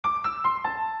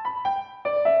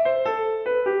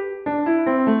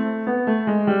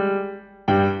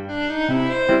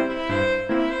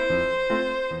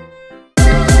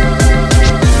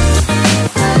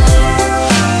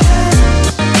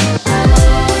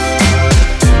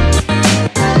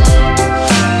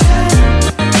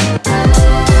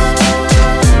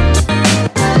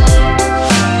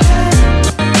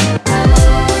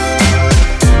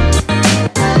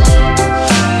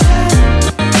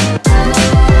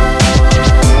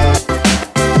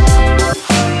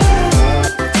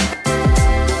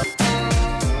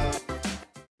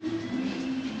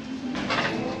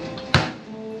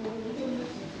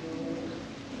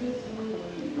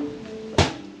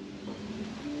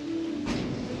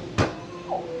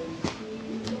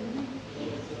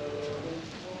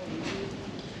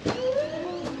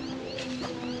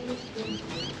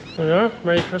There we are.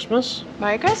 Merry Christmas.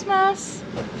 Merry Christmas!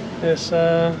 It's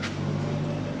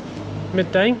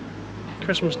midday,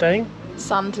 Christmas Day.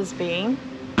 Santa's been.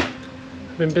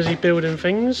 I've been busy building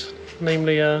things,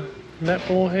 namely a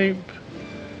netball hoop,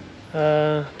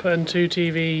 putting two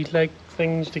TV leg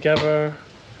things together,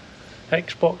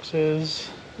 Xboxes.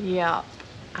 Yep.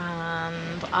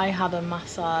 And I had a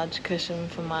massage cushion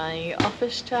for my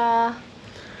office chair.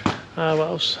 What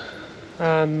else?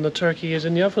 And the turkey is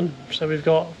in the oven, so we've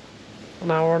got an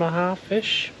hour and a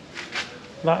half-ish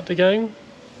that to go.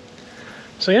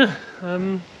 So yeah, I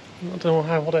don't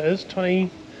know what it is,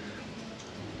 20,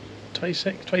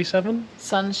 26, 27?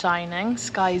 Sun shining,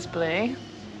 sky's blue.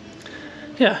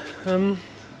 Yeah, and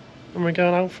we're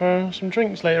going out for some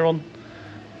drinks later on,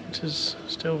 which is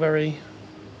still very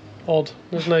odd.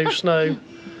 There's no snow,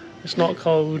 it's not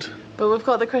cold. But we've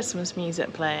got the Christmas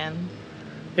music playing.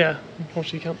 Yeah,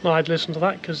 obviously you can't. No, I'd listen to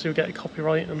that because you'll get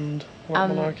copyright and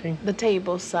malarkey. The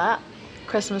table's set,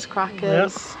 Christmas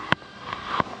crackers.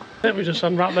 Yeah, we just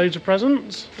unwrapped loads of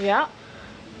presents. Yeah.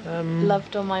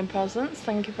 Loved all my presents,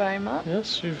 thank you very much.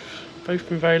 Yes, we've both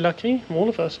been very lucky, all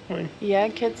of us, haven't we? Yeah,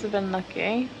 kids have been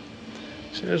lucky.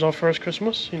 So it was our first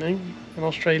Christmas, you know, in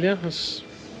Australia.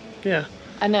 Yeah.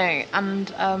 I know,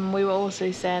 and we were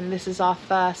also saying this is our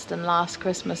first and last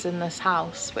Christmas in this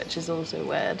house, which is also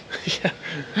weird.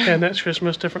 Yeah, next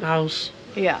Christmas, different house.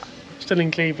 Yeah. Still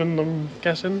in Cleveland, I'm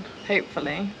guessing.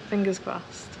 Hopefully, fingers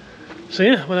crossed. So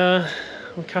yeah,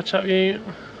 we'll catch up with you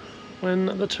when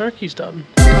the turkey's done.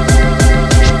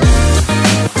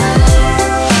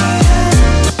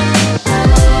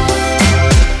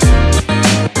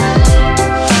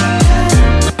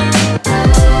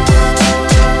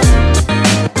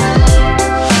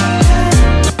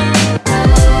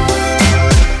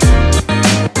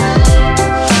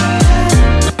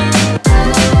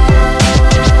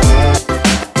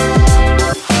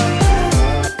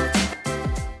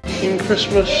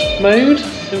 Christmas mode.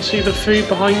 You can see the food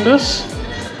behind us.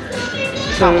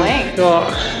 Can't wait. We've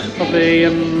got probably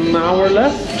an hour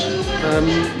left.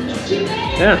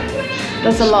 Yeah.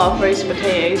 There's a lot of roast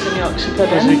potatoes and Yorkshire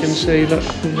puddings. As you can see, look,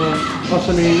 that's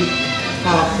only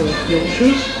half of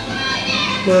Yorkshire's.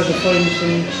 Where's the find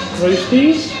some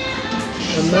roasties?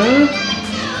 And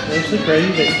there's the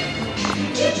gravy.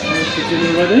 There's the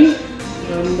dinner ready.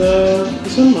 And the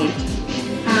sunlight.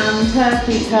 And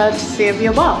turkey courtesy of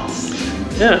your boss.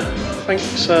 Yeah,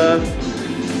 thanks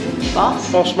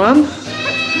Boss man.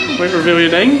 Won't reveal your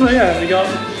name, but yeah, we got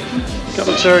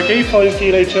the turkey, 5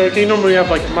 kilo turkey. Normally we have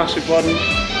like a massive one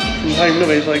from home, no,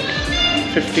 it's like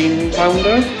 15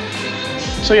 pounder.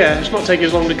 So yeah, it's not taking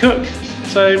as long to cook.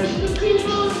 So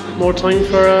more time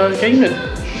for gaming.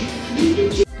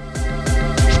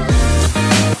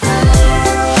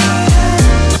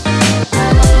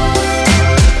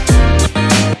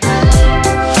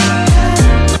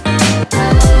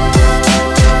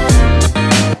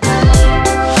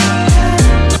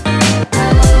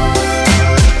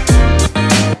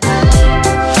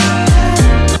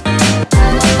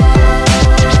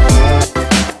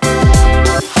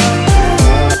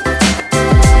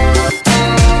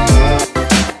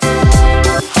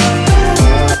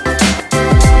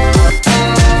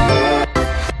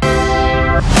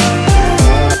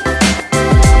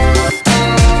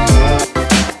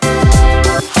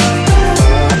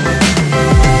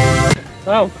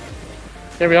 Well,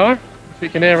 here we are. If you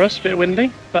can hear us, a bit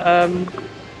windy, but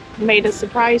made a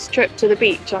surprise trip to the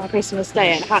beach on Christmas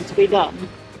Day and it had to be done.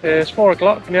 It's 4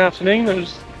 o'clock in the afternoon. It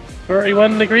was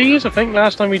 31 degrees, I think,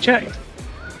 last time we checked.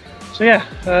 So yeah,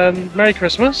 Merry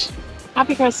Christmas.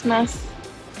 Happy Christmas.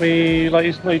 We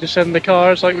like just said in the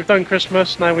cars, like we've done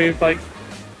Christmas, now we've like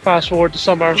fast forward to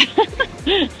summer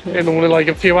in only like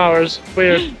a few hours.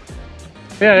 Weird.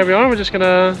 Yeah, here we are. We're just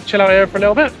gonna chill out here for a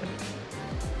little bit.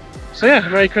 So yeah,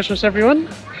 Merry Christmas everyone.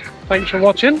 Thanks for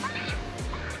watching.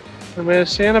 And we'll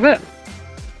see you in a bit.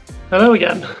 Hello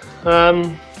again.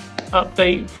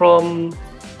 Update from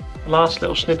the last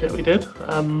little snippet we did.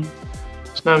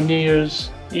 It's now New Year's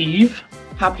Eve.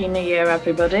 Happy New Year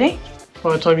everybody.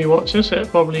 By the time you watch this, it'll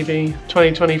probably be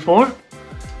 2024.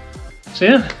 So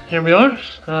yeah, here we are.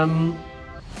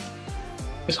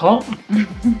 It's hot.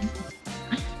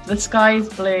 The sky's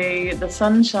blue, the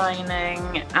sun's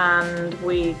shining, and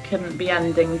we couldn't be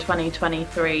ending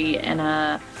 2023 in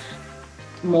a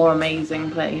more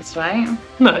amazing place, right?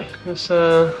 No, it's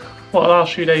the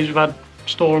last few days we've had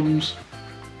storms.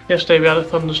 Yesterday we had a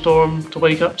thunderstorm to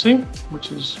wake up to,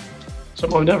 which is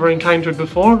something I've never encountered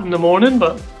before in the morning,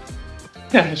 but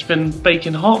yeah, it's been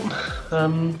baking hot.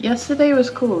 Yesterday was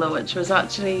cooler, which was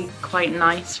actually quite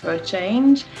nice for a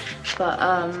change, but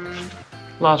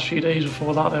last few days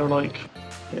before that they were like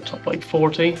it's up like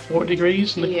 40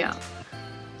 degrees. Yeah.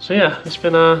 So yeah, it's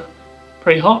been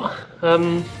pretty hot. What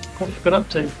have you been up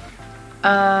to?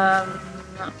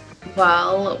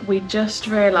 Well, we just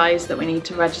realised that we need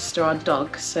to register our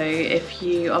dog. So if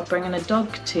you are bringing a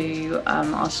dog to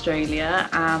Australia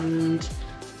and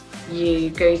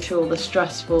you go through all the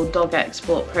stressful dog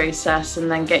export process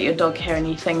and then get your dog here and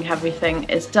you think everything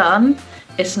is done,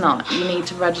 it's not. You need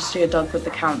to register your dog with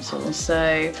the council.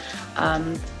 So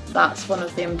that's one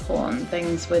of the important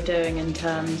things we're doing in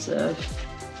terms of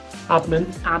admin.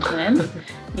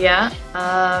 Yeah.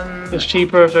 It's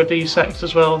cheaper if they're desexed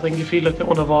as well. I think if you look at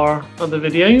one of our other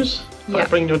videos, like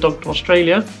bringing your dog to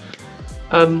Australia,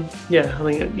 yeah, I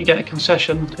think you get a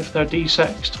concession if they're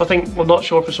desexed. I think, we're not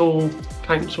sure if it's all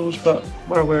councils, but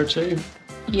where we're to.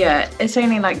 Yeah, it's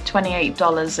only like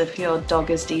 $28 if your dog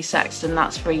is desexed, and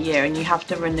that's for a year, and you have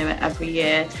to renew it every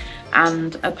year.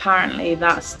 And apparently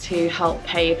that's to help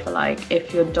pay for like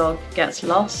if your dog gets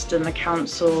lost and the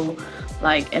council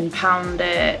like impound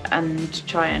it and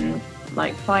try and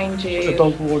like find you. The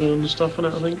dog warden and stuff in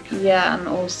it, I think. Yeah, and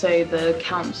also the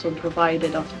council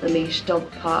provided off the leash dog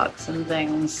parks and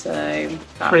things, so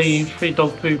that's... Free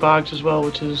dog poo bags as well,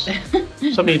 which is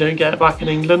something you don't get back in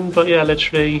England. But yeah,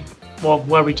 literally, well,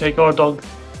 where we take our dog,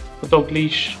 the dog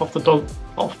leash off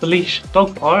the leash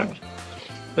dog park,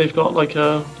 they've got like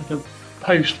a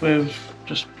post with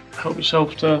just help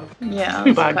yourself to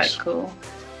poo bags. Quite cool.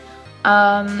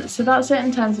 So that's it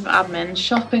in terms of admin.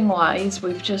 Shopping wise,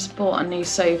 we've just bought a new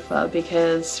sofa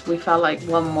because we felt like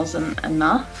one wasn't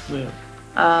enough. Yeah.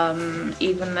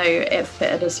 Even though it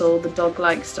fitted us all, the dog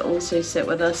likes to also sit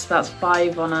with us. That's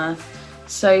 5 on a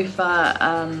sofa,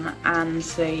 and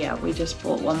so yeah, we just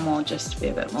bought one more just to be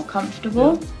a bit more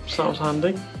comfortable. Yeah, so that was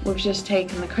handy. We've just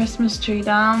taken the Christmas tree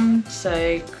down,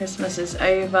 so Christmas is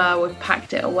over. We've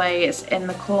packed it away. It's in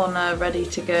the corner ready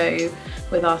to go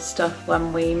with our stuff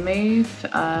when we move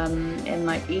in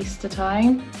like Easter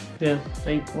time. Yeah,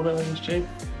 April, I think it's due.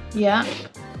 Yeah.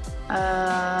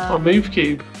 Our move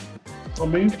cube is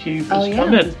coming.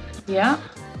 Yeah.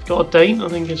 Got a date, I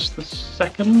think it's the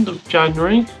 2nd of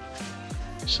January.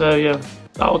 So yeah,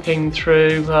 that all came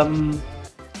through. So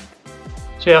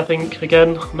yeah, I think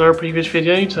again on our previous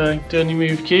video to do a new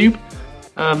move cube,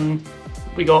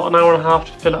 we got an hour and a half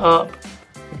to fill it up.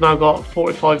 We've now got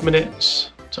 45 minutes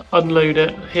to unload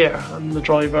it here, and the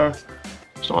driver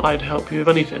is not allowed to help you with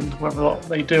anything, whether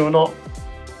they do or not.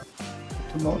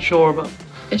 I'm not sure, but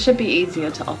it should be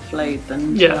easier to offload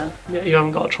than yeah, you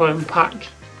haven't got to try and pack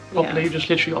properly. You just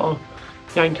literally got to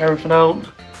yank everything out.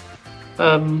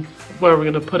 Where we're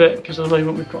going to put it, because at the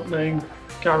moment we've got no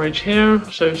garage here,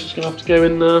 so it's just going to have to go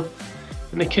in the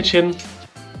kitchen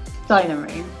dining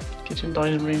room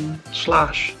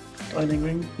 / dining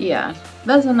room. Yeah,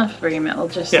 there's enough room. It'll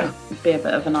just be a bit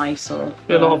of an eyesore.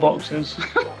 Be a lot of boxes.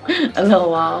 A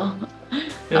little while.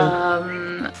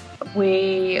 Yeah.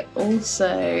 We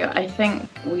also, I think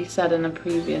we said in a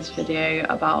previous video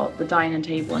about the dining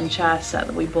table and chair set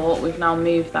that we bought. We've now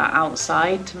moved that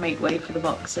outside to make way for the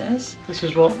boxes. This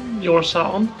is what you're sat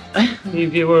on. You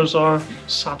viewers are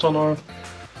sat on our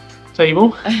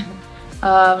table.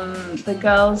 The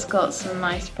girls got some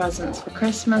nice presents for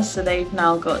Christmas, so they've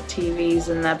now got TVs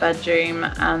in their bedroom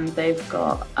and they've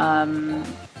got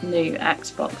new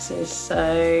Xboxes,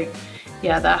 so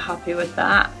yeah, they're happy with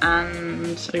that.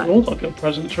 And they've all got good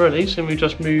presents really, so we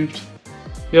just moved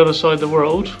the other side of the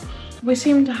world. We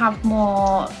seem to have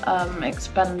more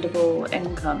expendable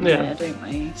income here, don't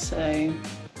we? So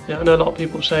yeah, I know a lot of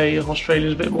people say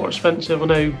Australia's a bit more expensive. I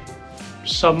know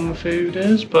some food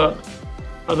is, but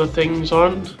other things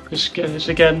aren't. It's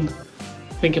again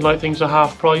thinking like things are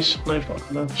half price, and they've got to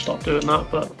kind of stop doing that.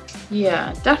 But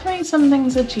yeah, definitely some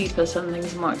things are cheaper, some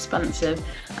things are more expensive.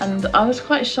 And I was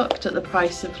quite shocked at the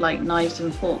price of like knives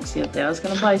and forks the other day. I was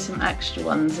going to buy some extra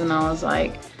ones and I was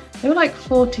like, they were like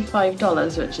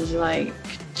 $45, which is like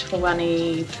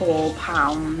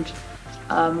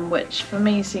 £24, which for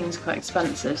me seems quite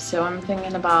expensive. So I'm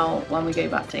thinking about when we go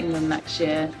back to England next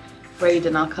year,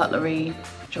 raiding our cutlery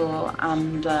drawer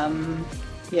and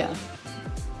yeah.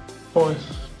 Boys,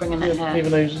 bringing it here.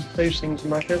 Even those things are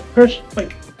knackered. First,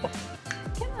 like,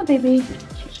 yeah, baby.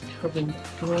 She's covering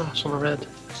grass on her head.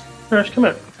 First, come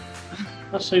here.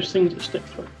 That's those things that stick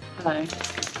to it. Hello.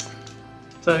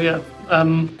 So yeah,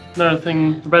 another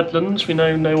thing, the Redlands. We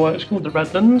know why it's called the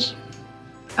Redlands.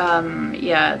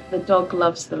 Yeah, the dog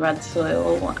loves the red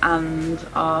soil, and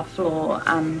our floor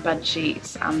and bed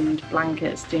sheets and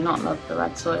blankets do not love the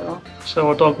red soil. So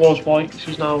our dog was white,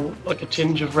 she's now like a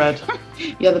tinge of red.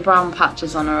 Yeah, the brown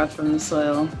patches on her are from the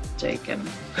soil. Joking.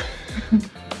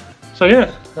 So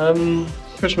yeah,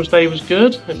 Christmas Day was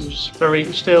good. It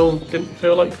was still didn't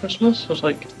feel like Christmas. I was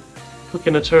like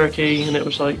cooking a turkey and it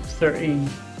was like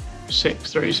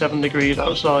 36, 37 degrees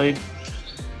outside.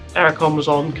 Aircon was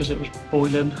on because it was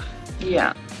boiling.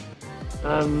 Yeah.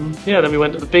 Yeah, then we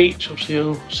went to the beach. Obviously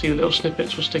you'll see the little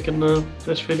snippets we'll stick in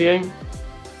this video.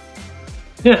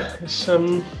 Yeah, it's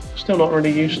still not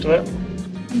really used to it.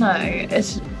 No,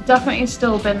 it's definitely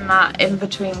still been that in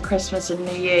between Christmas and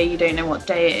New Year, you don't know what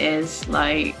day it is,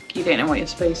 like you don't know what you're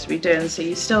supposed to be doing, so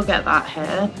you still get that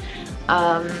here.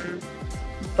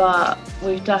 But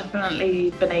we've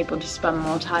definitely been able to spend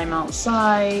more time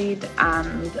outside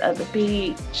and at the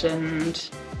beach, and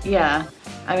yeah,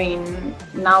 I mean,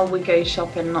 now we go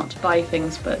shopping not to buy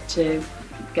things but to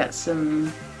get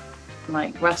some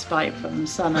like respite from the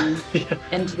sun and Yeah.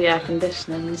 into the air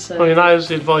conditioning. So I mean, that is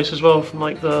the advice as well from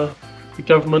like the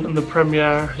government and the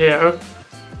Premier here.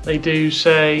 They do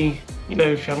say, you know,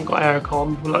 if you haven't got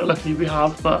aircon, well, like, luckily we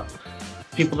have, but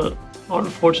people that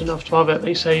aren't fortunate enough to have it,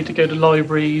 they say to go to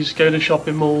libraries, go to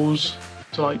shopping malls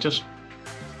to like just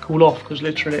cool off, because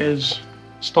literally it is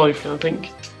stifling. I think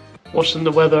watching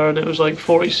the weather and it was like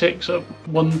 46 at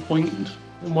one point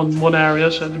in one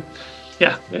area, so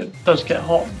yeah, it does get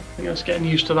hot. I think that's getting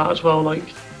used to that as well. Like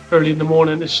early in the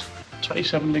morning it's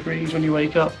 27 degrees when you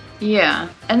wake up. yeah,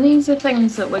 and these are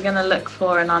things that we're going to look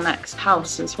for in our next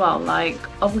house as well. Like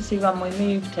obviously when we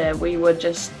moved here we were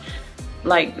just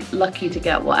like lucky to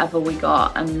get whatever we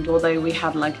got, and although we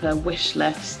had like a wish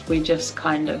list, we just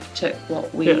kind of took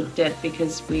what we did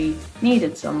because we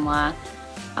needed somewhere.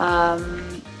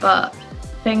 But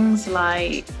things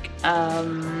like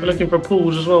we're looking for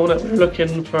pools as well, weren't we? We're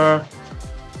looking for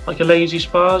like a lazy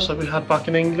spas like we had back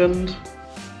in England,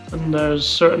 and there's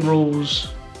certain rules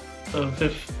of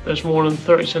if there's more than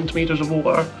 30 centimetres of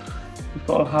water, you've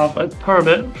got to have a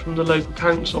permit from the local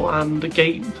council and a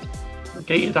gated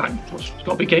act. It's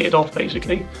got to be gated off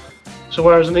basically. So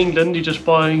whereas in England you just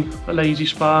buy a lazy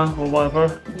spa or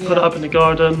whatever, put it up in the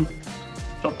garden,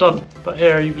 job done. But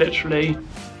here you've literally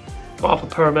got to have a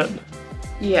permit.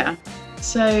 yeah.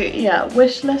 So yeah,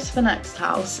 wish list for next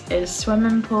house is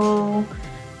swimming pool,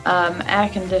 air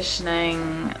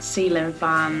conditioning, ceiling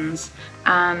fans,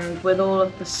 and with all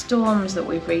of the storms that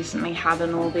we've recently had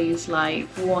and all these like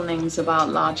warnings about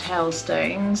large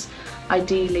hailstones,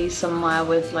 ideally somewhere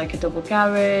with like a double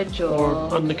garage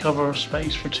or undercover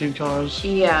space for 2 cars.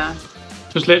 Yeah.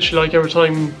 Because literally like every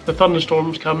time the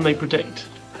thunderstorms come they predict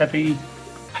heavy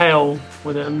hail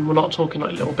within, we're not talking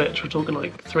like little bits, we're talking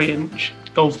like 3-inch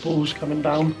golf balls coming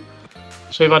down.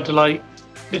 So we've had to like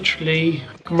literally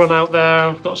run out there.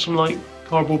 I've got some like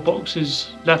cardboard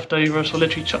boxes left over, so I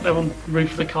literally chuck them on the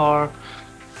roof of the car,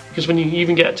 because when you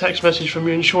even get a text message from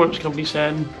your insurance company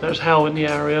saying there's hail in the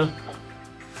area,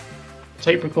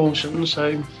 take precautions.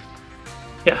 So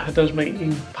yeah, it does make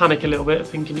you panic a little bit,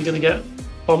 thinking you're going to get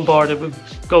bombarded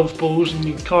with golf balls and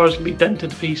your car's going to be dented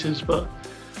to pieces, but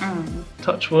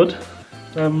touch wood,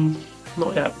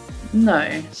 not yet.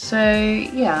 No, so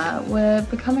yeah, we're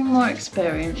becoming more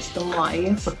experienced and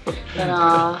wise in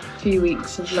our few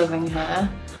weeks of living here,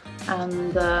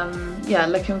 and yeah,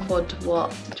 looking forward to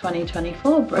what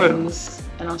 2024 brings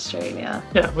in Australia.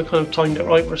 Yeah, we kind of timed it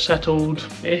right, we're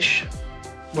settled-ish,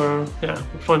 we're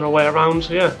finding our way around,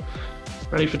 so yeah,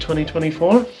 ready for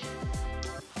 2024.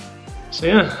 So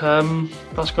yeah,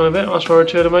 that's kind of it, that's where we're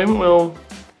to at the moment. We'll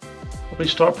probably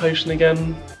start posting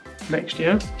again next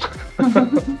year.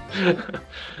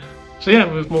 So yeah,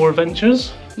 with more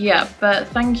adventures. Yeah, but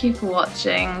thank you for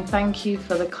watching, thank you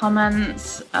for the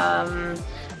comments. We're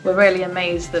really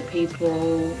amazed that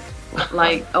people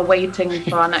like are waiting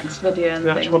for our next video and they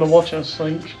actually want to watch us,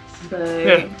 like.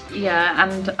 So yeah,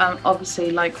 and obviously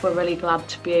like we're really glad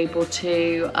to be able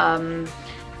to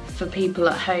for people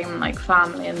at home, like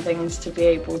family and things, to be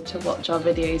able to watch our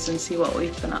videos and see what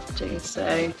we've been up to.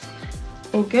 So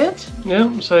all good.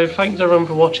 Yeah, so thanks everyone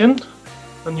for watching,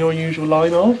 and your usual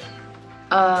line of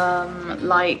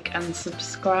like and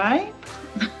subscribe.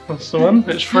 That's the one,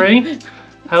 it's free,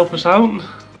 help us out.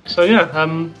 So yeah,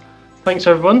 thanks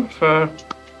everyone for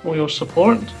all your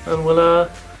support, and we'll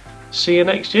see you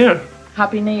next year.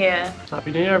 Happy New Year.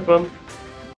 Happy New Year everyone.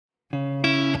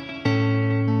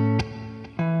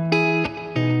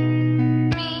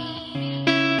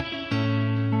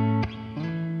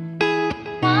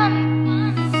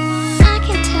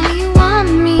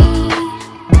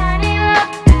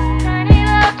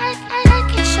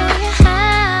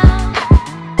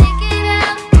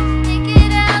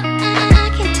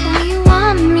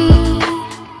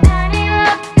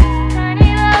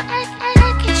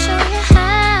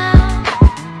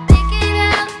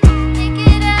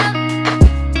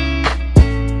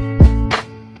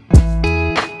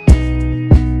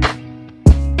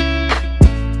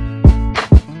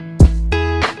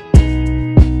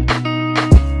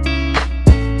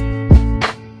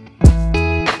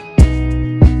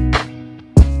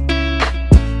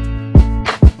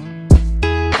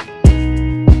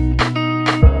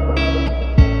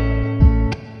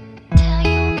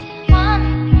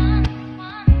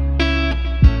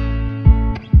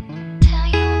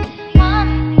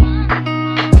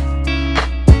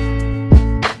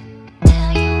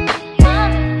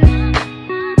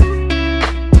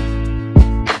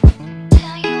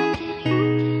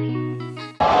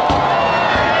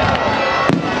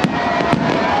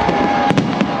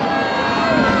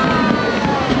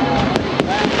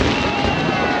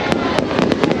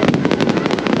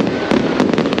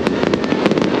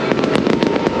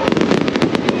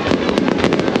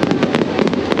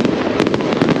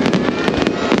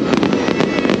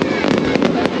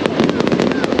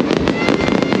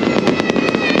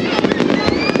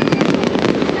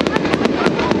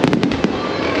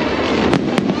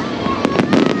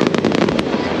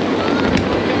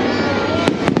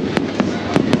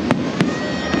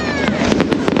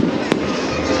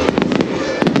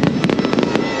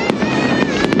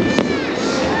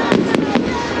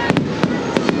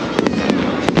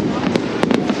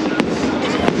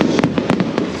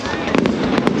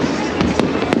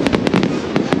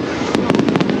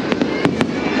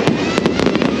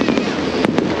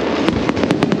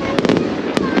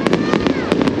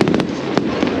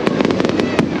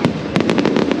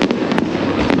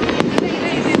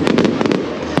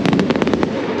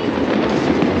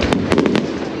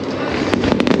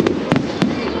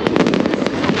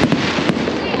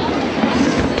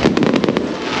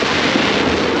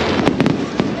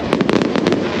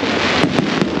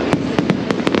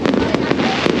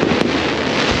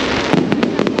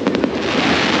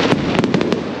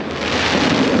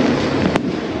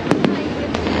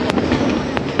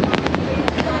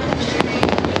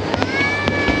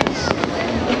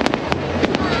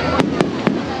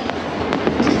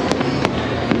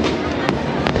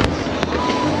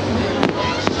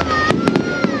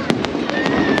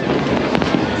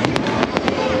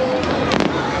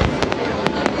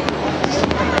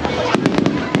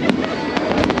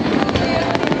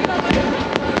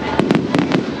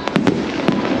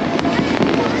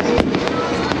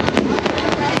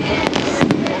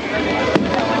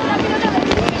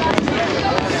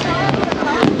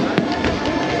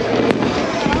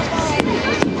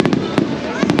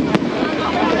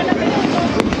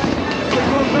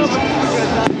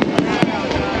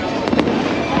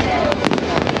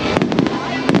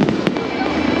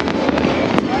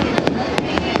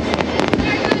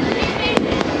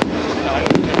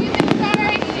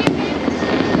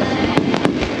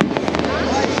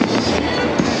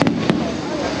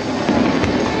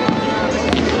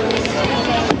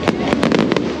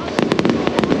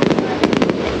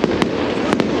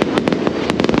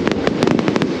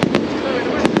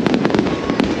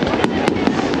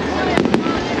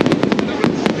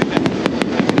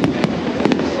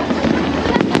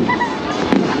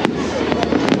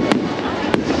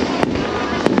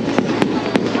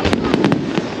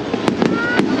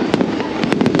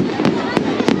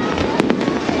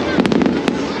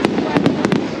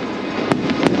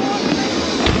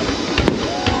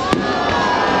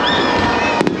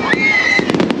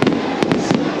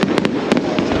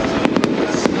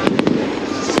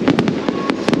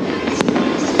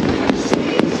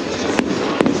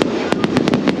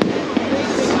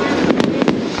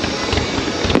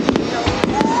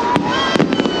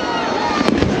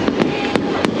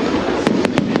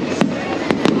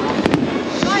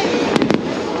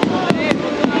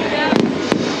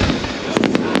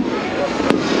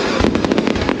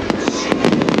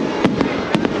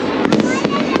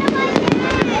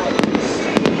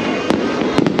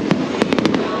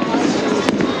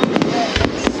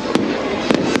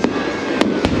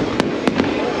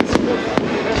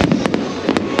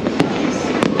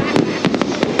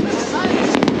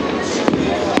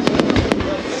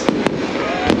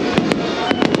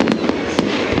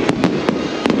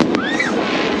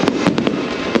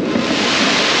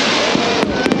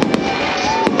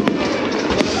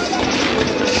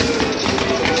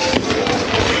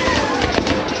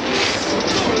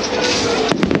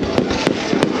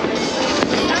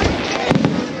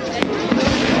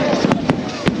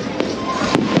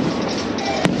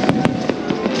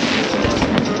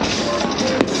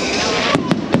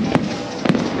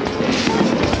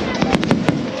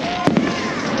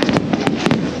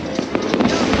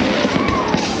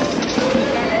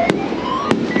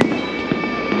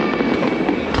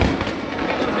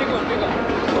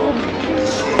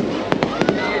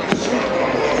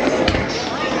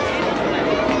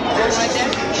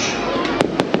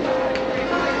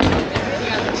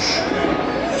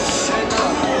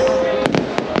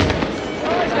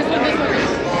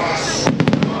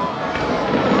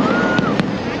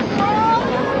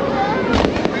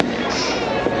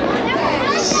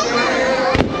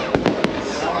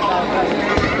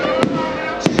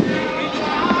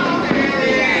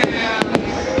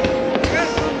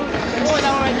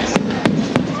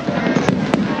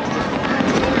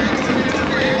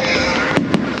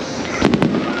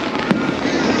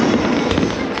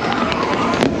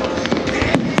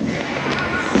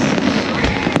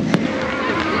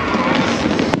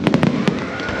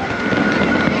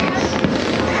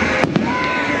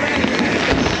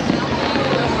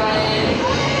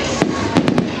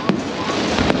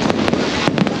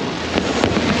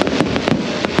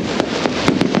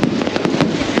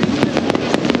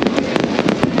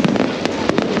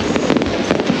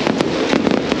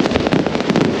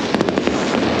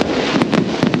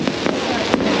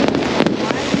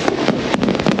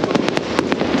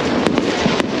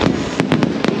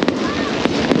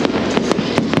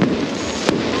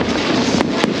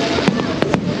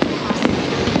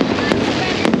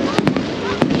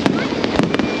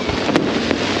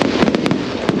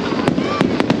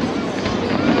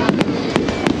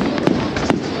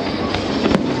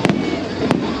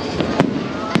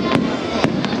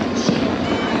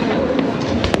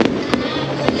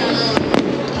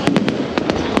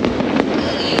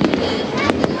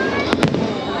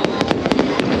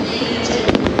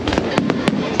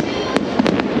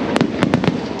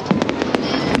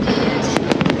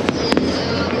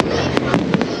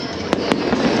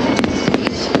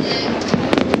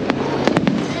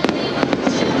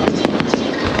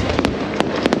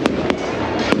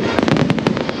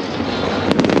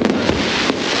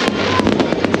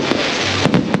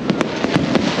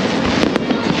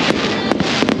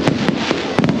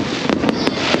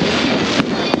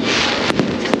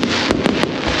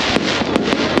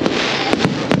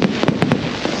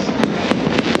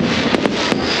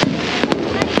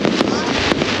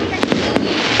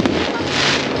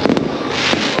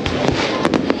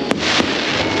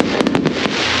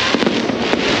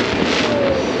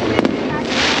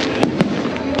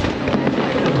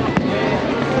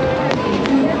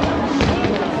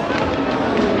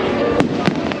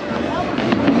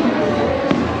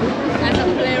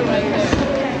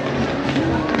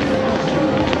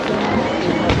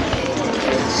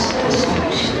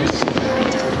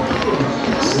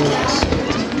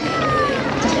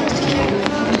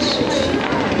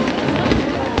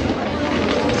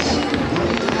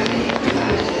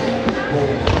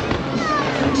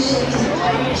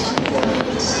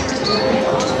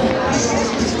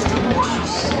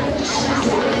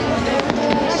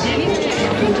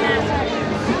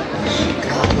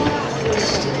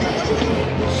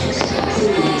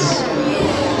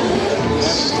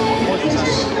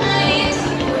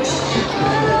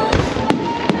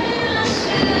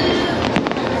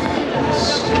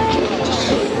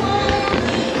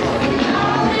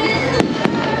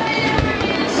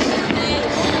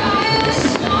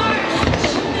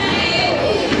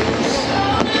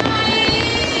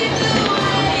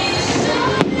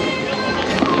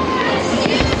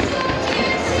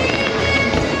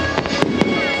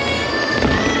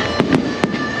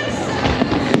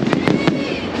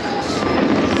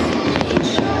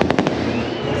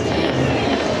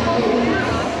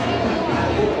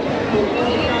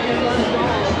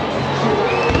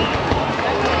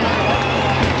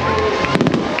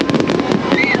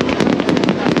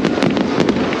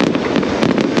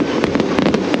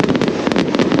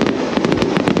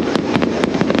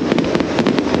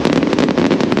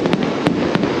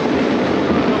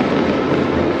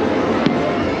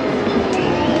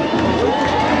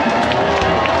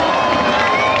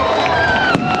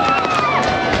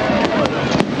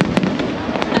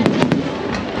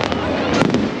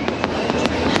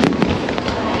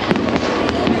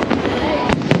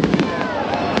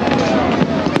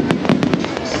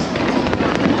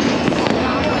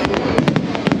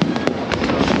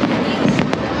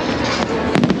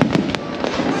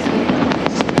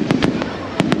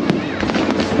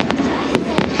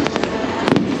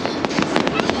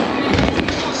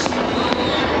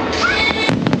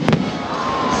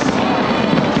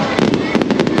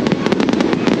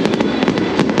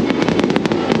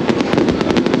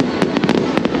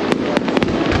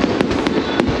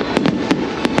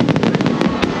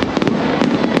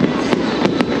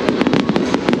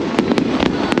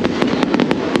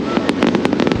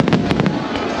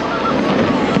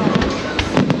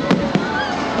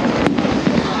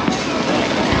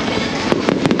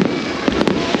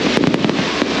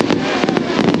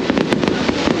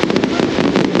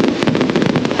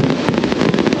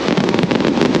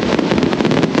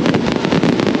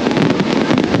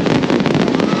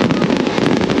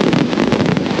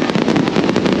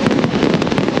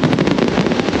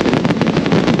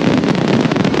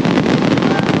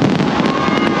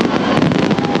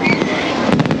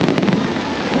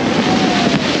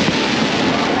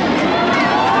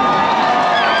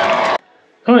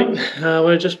 right,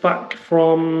 we're just back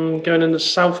from going in the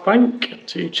South Bank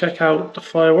to check out the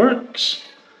fireworks.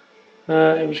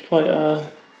 It was quite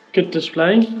a good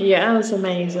display. Yeah, it was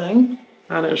amazing.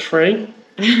 And it was free.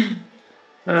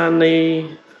 And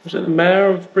was it the Mayor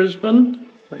of Brisbane?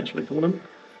 I think that's what we call him.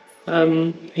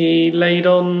 He laid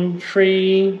on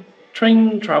free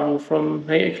train travel from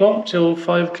 8 o'clock till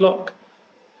 5 o'clock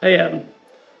AM.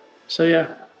 So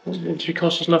yeah, it actually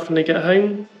cost us nothing to get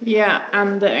home. Yeah,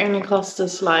 and it only cost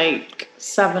us like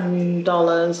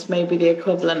 $7, maybe the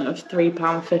equivalent of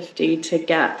 £3.50 to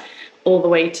get all the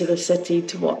way to the city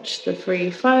to watch the free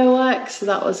fireworks. So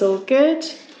that was all good.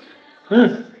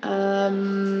 Yeah.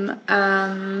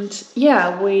 And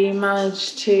yeah, we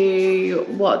managed to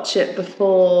watch it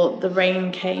before the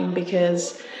rain came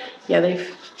because they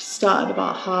started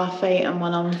about 8:30 and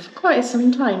went on for quite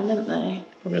some time, didn't they?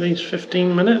 Probably at least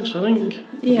 15 minutes, I think.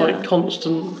 Yeah. Like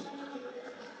constant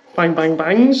bang bang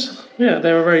bangs. Yeah,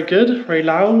 they were very good, very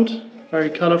loud, very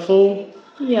colourful.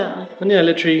 Yeah. And yeah,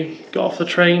 literally got off the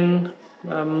train,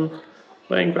 went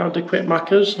and grabbed a quick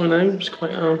Macca's. I know, it was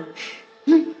quite a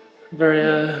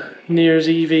very New Year's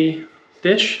Eve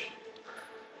dish.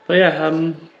 But yeah,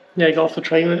 got off the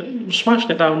train and smashed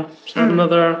it down. So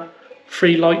another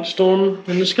free light storm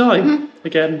in the sky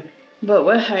again. But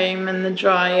we're home in the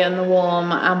dry and the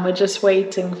warm, and we're just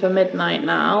waiting for midnight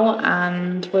now,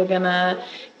 and we're gonna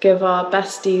give our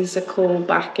besties a call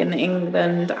back in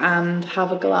England and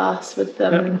have a glass with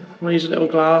them. Yep, raise a little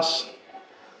glass.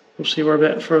 Obviously we're a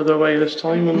bit further away this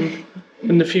time and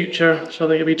in the future, so I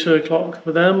think it'll be 2 o'clock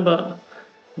with them, but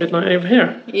midnight over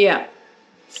here. Yeah.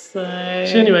 So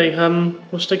anyway,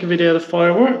 we'll stick a video of the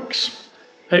fireworks.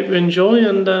 Hope you enjoy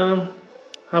and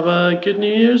have a good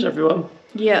New Year's, everyone.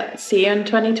 Yeah, see you in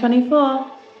 2024.